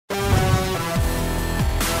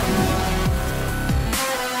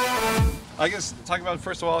I guess talking about,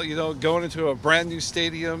 first of all, going into a brand new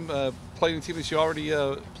stadium, playing a team that you already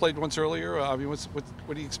played once earlier. I mean,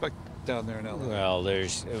 what do you expect down there in LA? Well,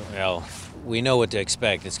 we know what to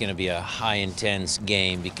expect. It's going to be a high intense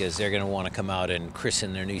game because they're going to want to come out and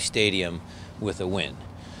christen their new stadium with a win.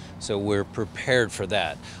 So we're prepared for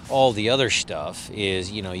that. All the other stuff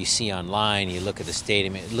is, you see online, you look at the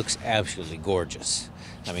stadium, it looks absolutely gorgeous.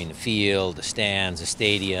 I mean, the field, the stands, the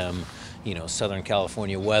stadium, Southern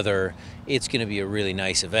California weather. It's going to be a really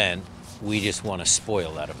nice event. We just want to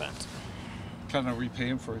spoil that event. Kind of repay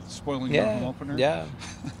him for spoiling the home opener? Yeah.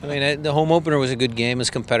 I mean, the home opener was a good game. It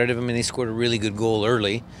was competitive. I mean, they scored a really good goal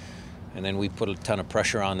early, and then we put a ton of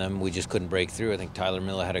pressure on them. We just couldn't break through. I think Tyler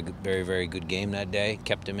Miller had a very, very good game that day,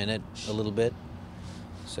 kept him in it a little bit.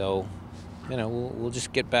 So, we'll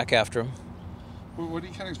just get back after them. What do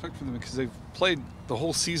you kind of expect from them? Because they've played the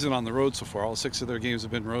whole season on the road so far. All 6 of their games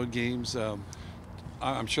have been road games.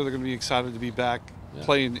 I'm sure they're going to be excited to be back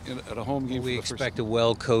playing at a home game. We expect a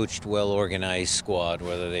well-coached, well-organized squad,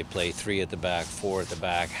 whether they play 3 at the back, 4 at the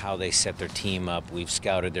back, how they set their team up. We've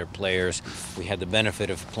scouted their players. We had the benefit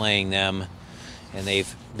of playing them, and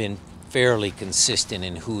they've been fairly consistent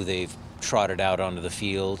in who they've trotted out onto the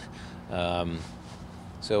field.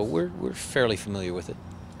 So we're fairly familiar with it.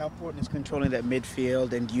 How important is controlling that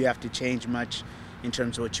midfield, and do you have to change much in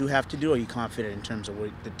terms of what you have to do, or are you confident in terms of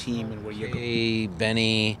the team and where you're going?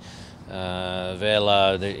 Benny,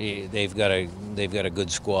 Vela, they've got a good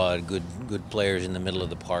squad, good players in the middle of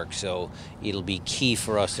the park. So it'll be key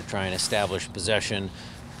for us to try and establish possession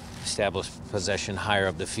higher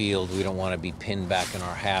up the field. We don't want to be pinned back in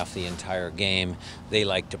our half the entire game. They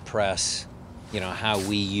like to press. How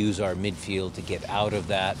we use our midfield to get out of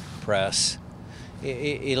that press.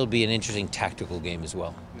 It'll be an interesting tactical game as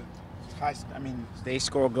well. I mean, they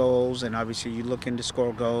score goals, and obviously you're looking to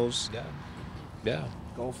score goals. Yeah.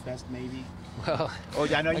 Goal fest, maybe. Well,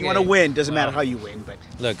 I know you want to win. Doesn't matter how you win, but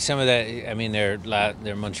look, some of that. I mean, their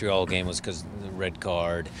Montreal game was because of the red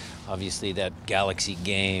card. Obviously, that Galaxy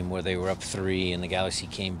game where they were up 3 and the Galaxy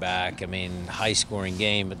came back. I mean, high-scoring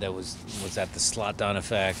game, but that was that the Zlatan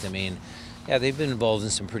effect. I mean, yeah, they've been involved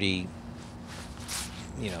in some pretty,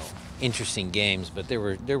 interesting games, but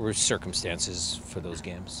there were circumstances for those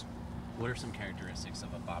games. What are some characteristics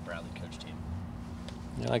of a Bob Bradley coach team?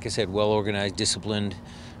 Like I said, well organized, disciplined.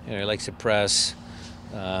 He likes to press.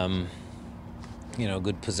 Good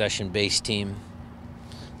possession-based team,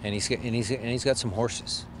 and he's got some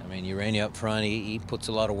horses. I mean, Urania up front, he puts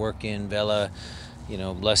a lot of work in. Vela,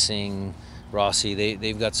 Blessing, Rossi,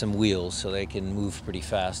 they've got some wheels, so they can move pretty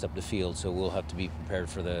fast up the field. So we'll have to be prepared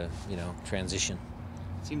for the transition.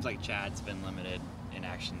 It seems like Chad's been limited in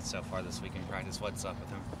action so far this week in practice. What's up with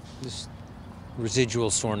him? Just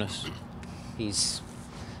residual soreness. He's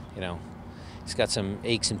got some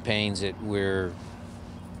aches and pains that we're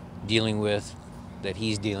dealing with, that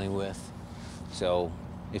he's dealing with. So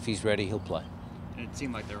if he's ready, he'll play. And it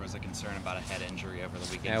seemed like there was a concern about a head injury over the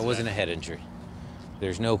weekend. Yeah, it wasn't a head injury.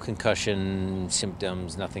 There's no concussion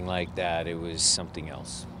symptoms, nothing like that. It was something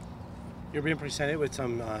else. You're being presented with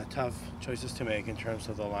some tough choices to make in terms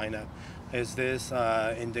of the lineup. Is this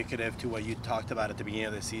indicative to what you talked about at the beginning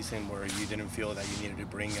of the season, where you didn't feel that you needed to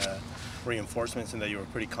bring reinforcements and that you were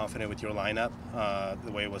pretty confident with your lineup,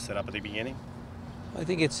 the way it was set up at the beginning? I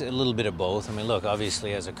think it's a little bit of both. I mean, look,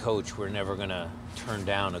 obviously as a coach, we're never going to turn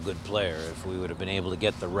down a good player. If we would have been able to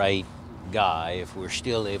get the right guy, if we're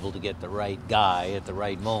still able to get the right guy at the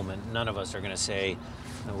right moment, none of us are going to say,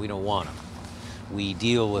 no, we don't want him. We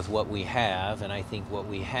deal with what we have, and I think what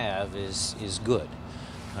we have is good.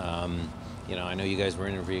 I know you guys were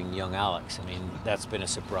interviewing young Alex. I mean, that's been a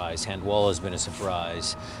surprise. Handwall has been a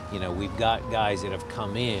surprise. We've got guys that have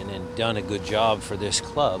come in and done a good job for this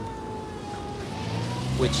club,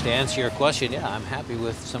 which, to answer your question, yeah, I'm happy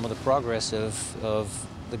with some of the progress of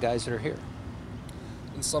the guys that are here.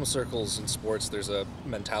 In some circles in sports, there's a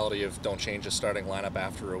mentality of don't change a starting lineup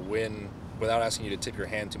after a win. Without asking you to tip your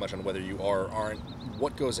hand too much on whether you are or aren't,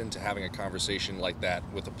 what goes into having a conversation like that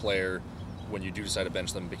with a player when you do decide to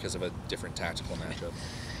bench them because of a different tactical matchup?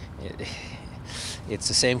 It's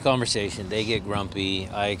the same conversation. They get grumpy.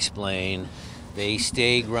 I explain. They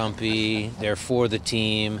stay grumpy. They're for the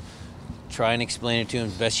team. Try and explain it to them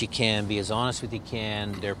as best you can. Be as honest with you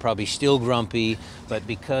can. They're probably still grumpy, but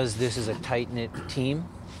because this is a tight-knit team,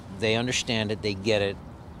 they understand it. They get it.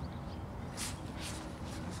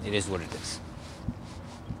 It is what it is.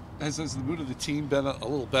 Has the mood of the team been a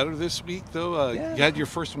little better this week, though? Yeah. You had your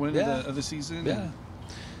first win Yeah. of the season. Yeah.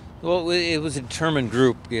 Well, it was a determined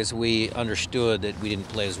group because we understood that we didn't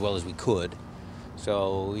play as well as we could.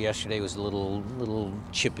 So yesterday was a little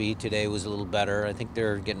chippy. Today was a little better. I think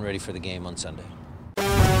they're getting ready for the game on Sunday.